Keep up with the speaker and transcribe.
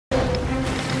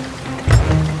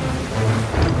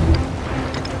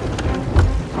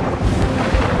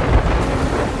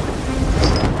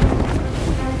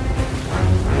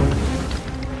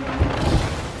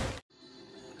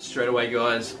way,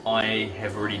 guys, I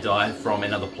have already died from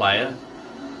another player.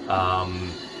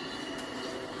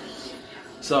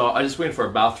 So I just went for a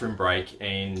bathroom break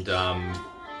and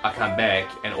I come back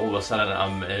and all of a sudden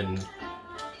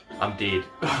I'm dead.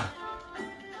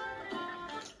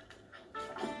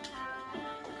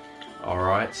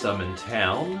 Alright, so I'm in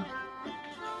town.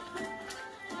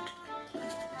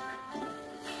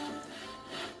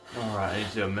 Alright, I need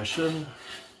to do a mission.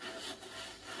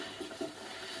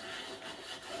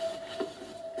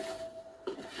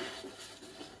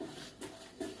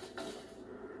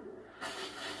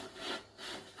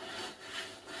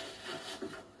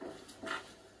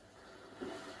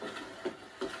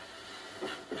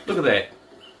 Look at that.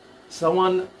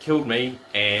 Someone killed me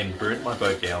and burnt my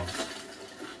boat down.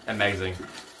 Amazing.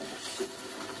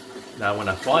 Now when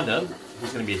I find him,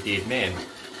 he's going to be a dead man.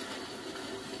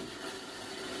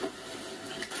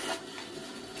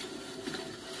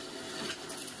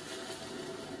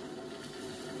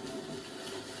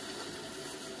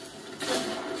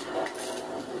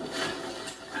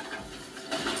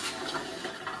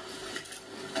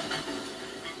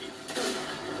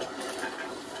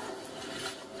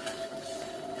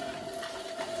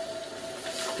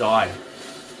 Die.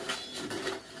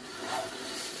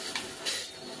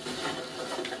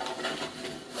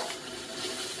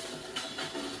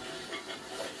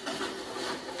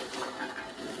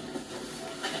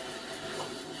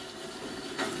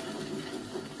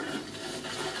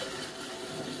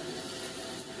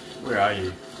 Where are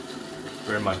you?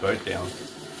 Burn my boat down.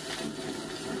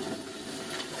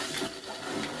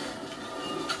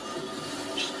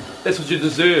 That's what you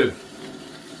deserve.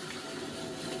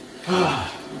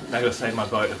 I gotta save my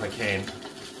boat if I can.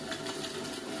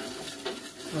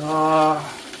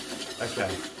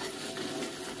 Okay.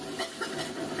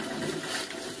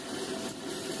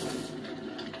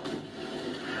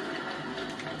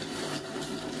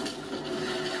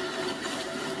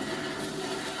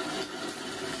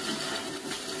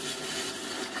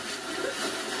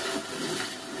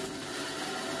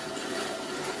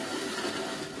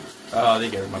 Oh,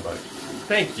 there goes my boat.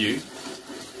 Thank you.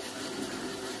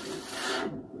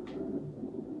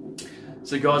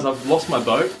 So guys, I've lost my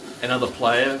boat. Another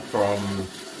player from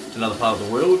another part of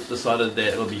the world decided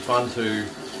that it would be fun to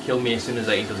kill me as soon as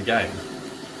I enter the game.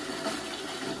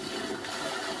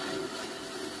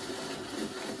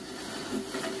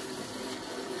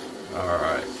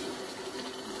 Alright.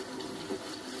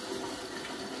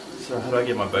 So how do I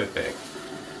get my boat back?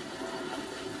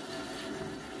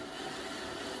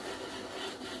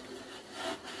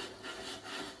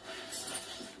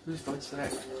 Whose boat's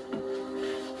that?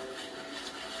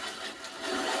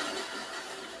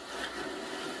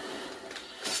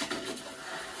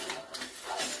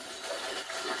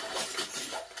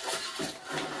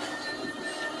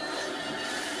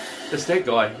 It's that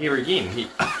guy here again.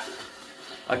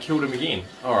 I killed him again.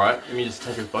 Alright, let me just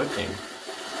take his boat then.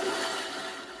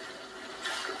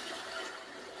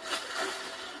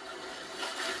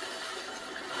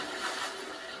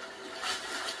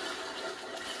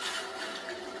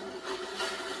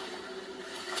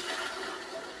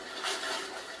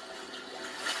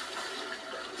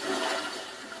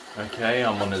 Okay,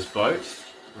 I'm on his boat.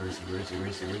 Where is he? Where is he? Where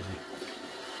is he? Where is he?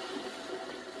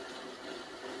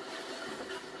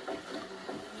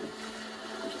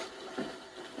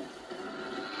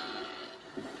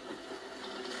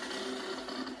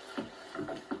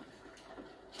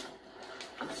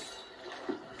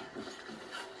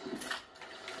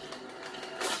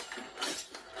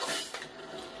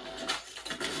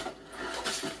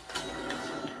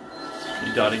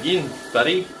 You died again,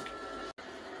 buddy.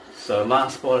 So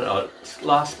last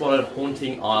spotted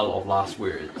haunting Isle of Last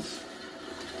Words.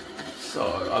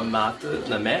 So I marked it in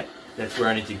the map. That's where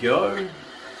I need to go,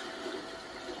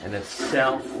 and it's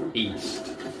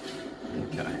southeast.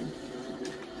 Okay.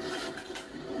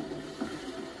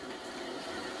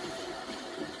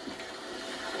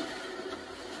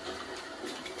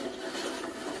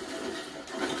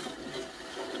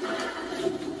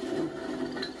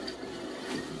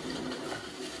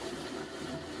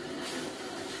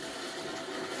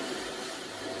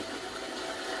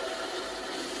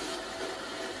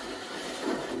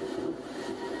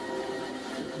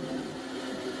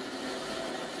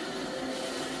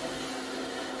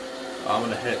 I'm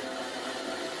gonna hit.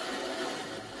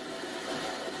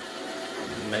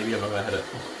 Maybe I'm not gonna hit it.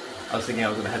 I was thinking I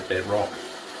was gonna hit that rock.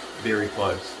 Very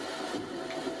close.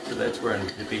 So that's where I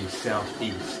need to be,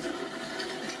 southeast.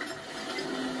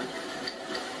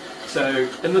 So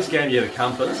in this game you have a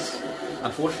compass.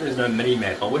 Unfortunately there's no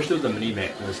mini-map. I wish there was a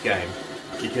mini-map in this game,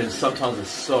 because sometimes it's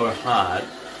so hard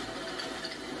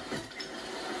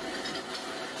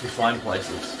to find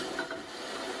places.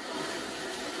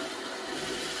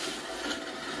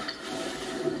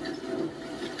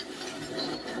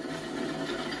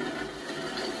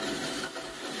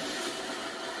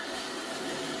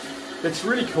 It's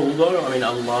really cool though. I mean, I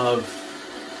love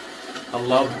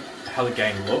how the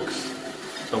game looks.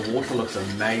 The water looks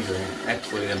amazing,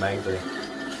 absolutely amazing.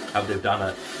 How they've done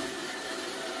it.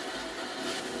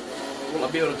 Will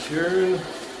I be able to turn?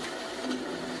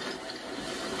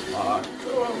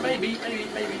 Oh, maybe. I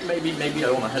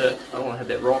don't want to hit it. I don't want to hit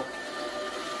that rock.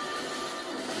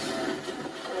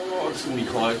 Oh, it's gonna be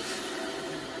close.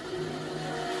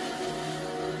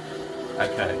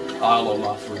 Okay, Isle of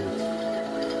Last Words.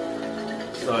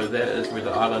 So that is where the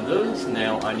island is.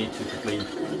 Now I need to quickly.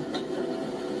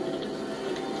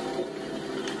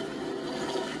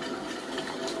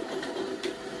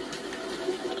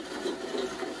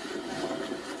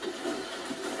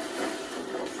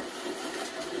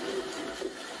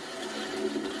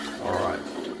 Alright.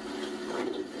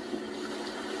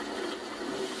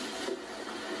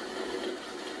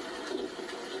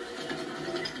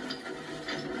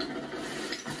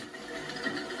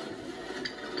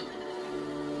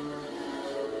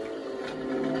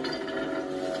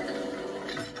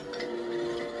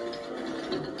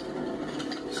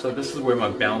 So this is where my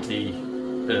bounty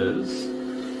is.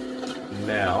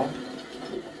 Now,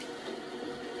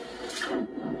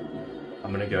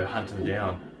 I'm gonna go hunt him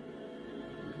down.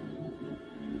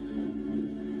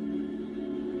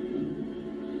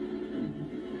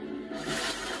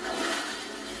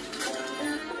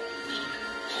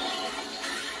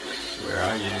 Where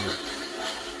are you?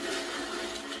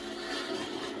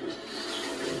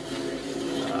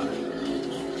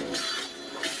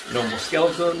 Normal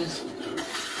skeletons.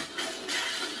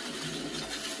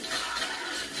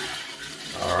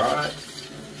 Alright.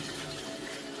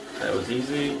 That was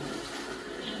easy.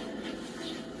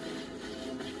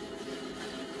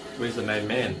 Where's the main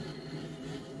man?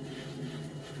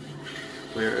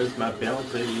 Where is my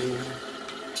bounty?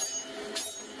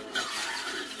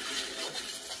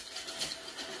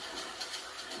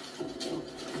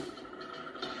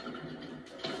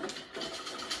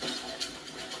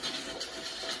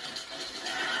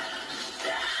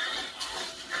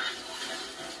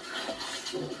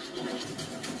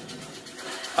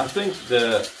 I think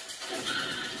the...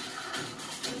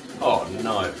 Oh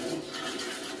no.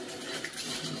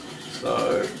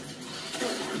 So...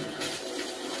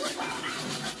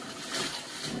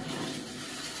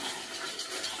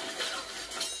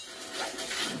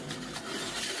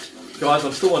 Guys,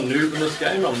 I'm still a noob in this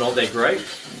game, I'm not that great.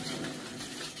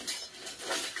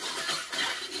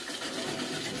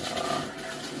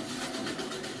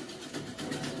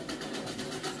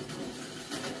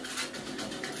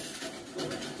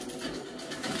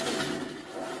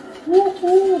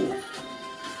 Woohoo!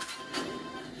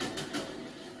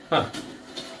 Huh.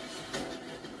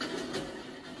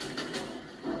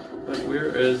 But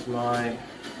where is my...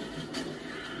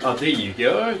 Oh, there you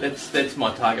go. That's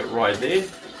my target right there.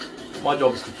 My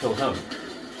job is to kill him.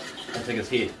 I take his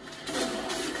head.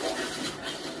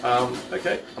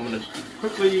 Okay, I'm gonna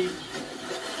quickly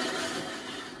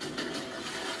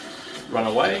run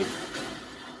away.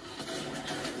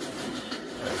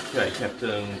 Okay,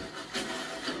 Captain.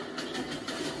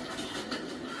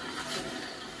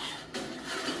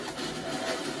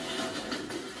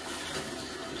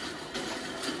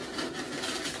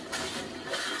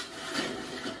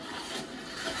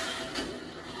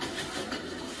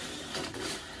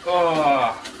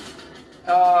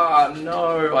 Oh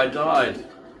no, I died.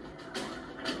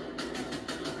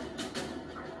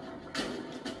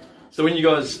 So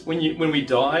when we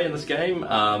die in this game,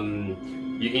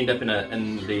 you end up in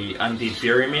the undead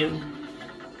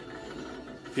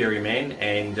ferryman,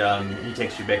 and he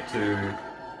takes you back to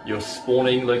your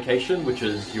spawning location, which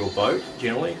is your boat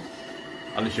generally,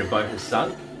 unless your boat has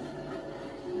sunk.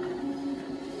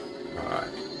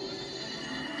 Alright.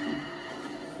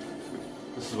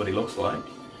 This is what he looks like.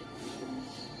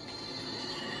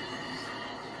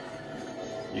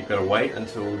 You've got to wait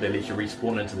until they let you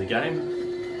respawn into the game.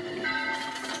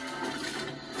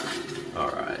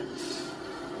 Alright.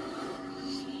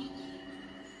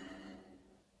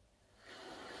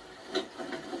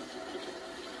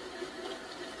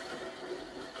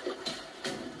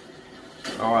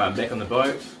 Alright, I'm back on the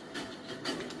boat.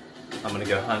 I'm gonna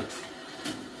go hunt.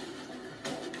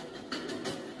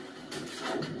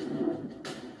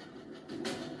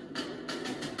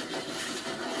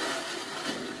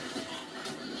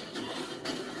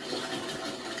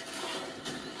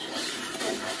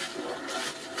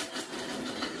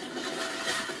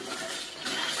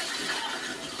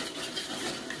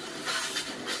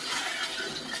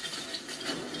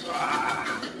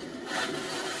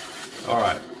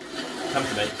 Alright, come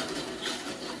to me.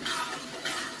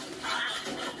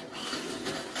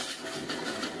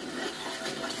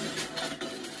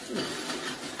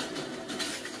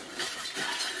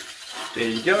 there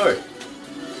you go.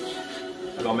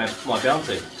 I got my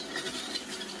bounty.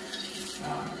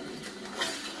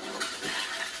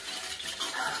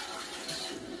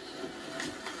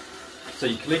 So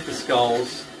you collect the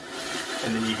skulls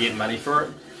and then you get money for it.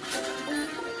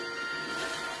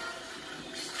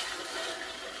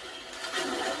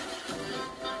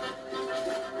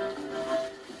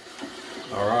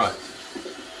 Alright.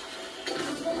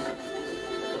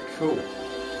 Cool.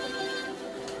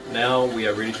 Now we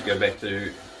are ready to go back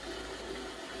to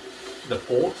the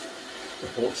port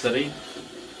city,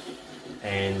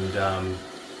 and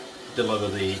deliver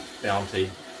the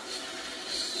bounty.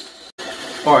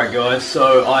 Alright guys,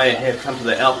 so I have come to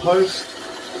the outpost.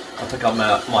 I pick up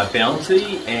my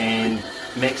bounty and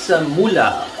make some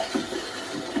moolah.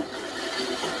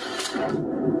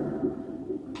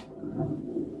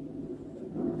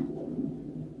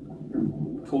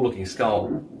 Cool looking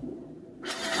skull.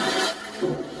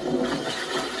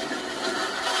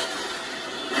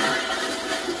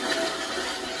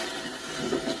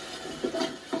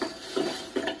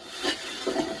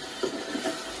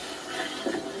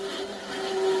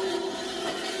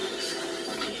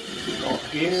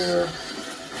 Here.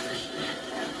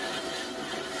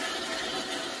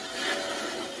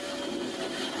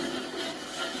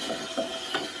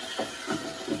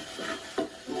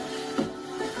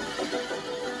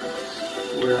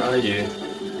 Where are you?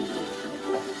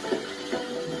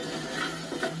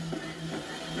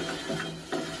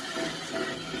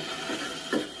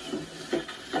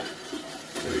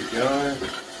 There we go.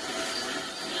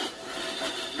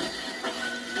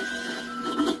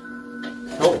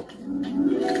 Cool.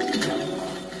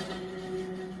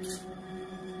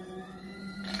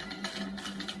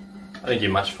 I didn't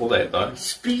get much for that though.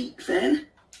 Speak then.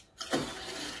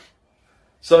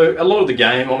 So a lot of the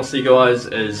game, honestly guys,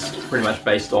 is pretty much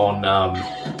based on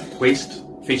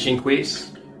fetching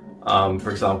quests.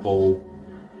 For example,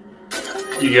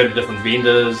 you go to different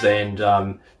vendors and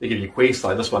they give you quests,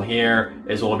 like this one here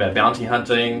is all about bounty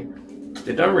hunting.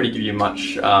 They don't really give you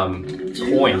much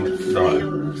coin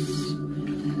though.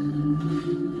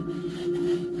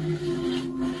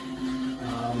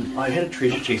 I had a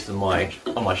treasure chest on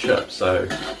my ship, so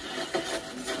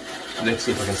let's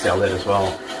see if I can sell that as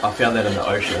well. I found that in the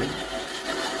ocean.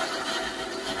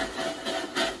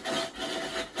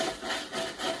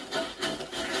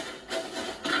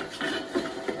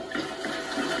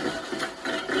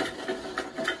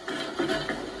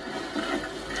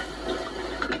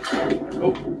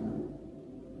 Oh.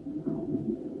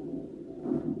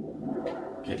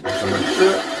 Get back on the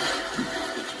ship.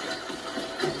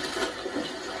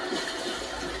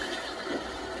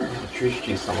 Treasure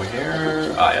chest somewhere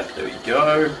here. Ah, yeah, there we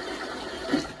go.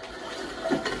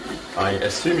 I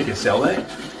assume you can sell that.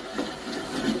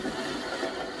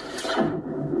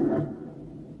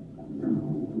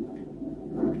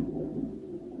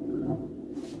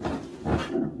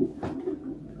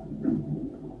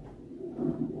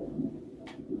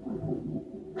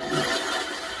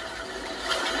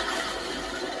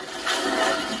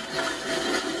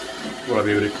 Will I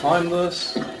be able to climb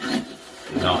this?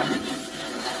 No.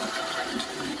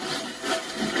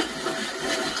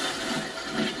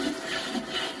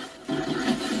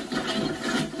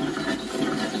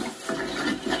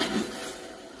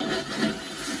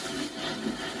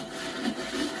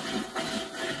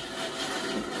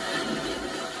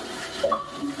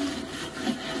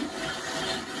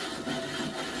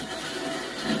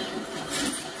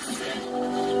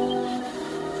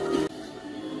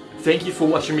 Thank you for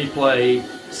watching me play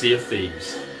Sea of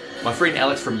Thieves. My friend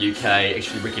Alex from UK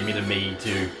actually recommended me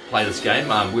to play this game.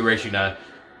 We were actually going to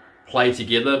play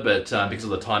together, but because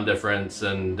of the time difference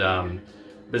and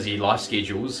busy life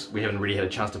schedules, we haven't really had a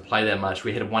chance to play that much.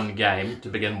 We had one game to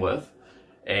begin with,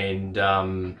 and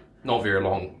not a very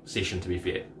long session to be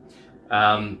fair.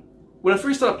 When I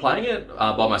first started playing it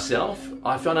by myself,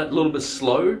 I found it a little bit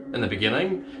slow in the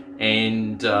beginning,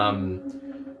 and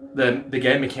the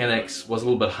game mechanics was a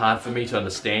little bit hard for me to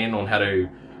understand on how to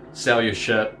sell your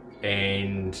ship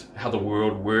and how the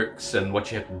world works and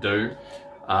what you have to do.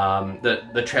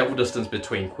 The travel distance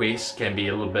between quests can be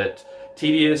a little bit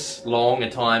tedious, long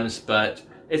at times, but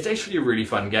it's actually a really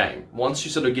fun game. Once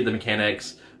you sort of get the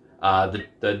mechanics,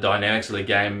 the dynamics of the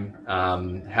game,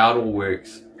 how it all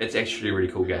works, it's actually a really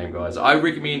cool game, guys. I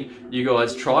recommend you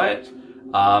guys try it.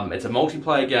 It's a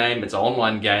multiplayer game, it's an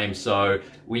online game, so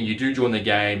when you do join the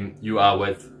game, you are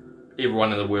with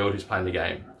everyone in the world who's playing the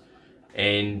game.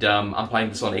 And I'm playing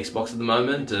this on Xbox at the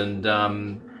moment, and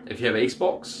if you have an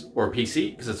Xbox or a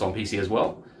PC, because it's on PC as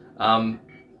well,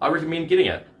 I recommend getting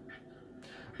it.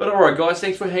 But alright guys,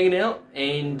 thanks for hanging out,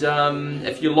 and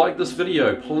if you like this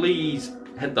video, please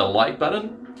hit the like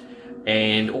button,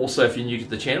 and also if you're new to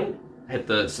the channel, hit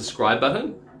the subscribe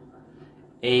button.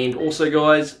 And also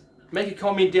guys, make a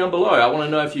comment down below. I want to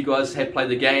know if you guys have played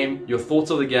the game, your thoughts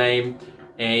of the game,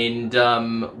 and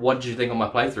what did you think of my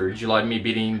playthrough? Did you like me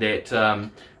beating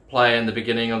that player in the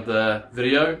beginning of the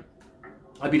video?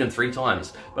 I beat him 3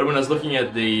 times, but when I was looking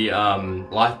at the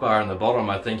life bar on the bottom,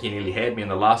 I think he nearly had me in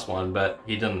the last one, but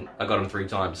he didn't. I got him 3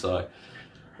 times, so.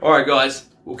 Alright guys,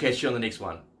 we'll catch you on the next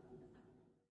one.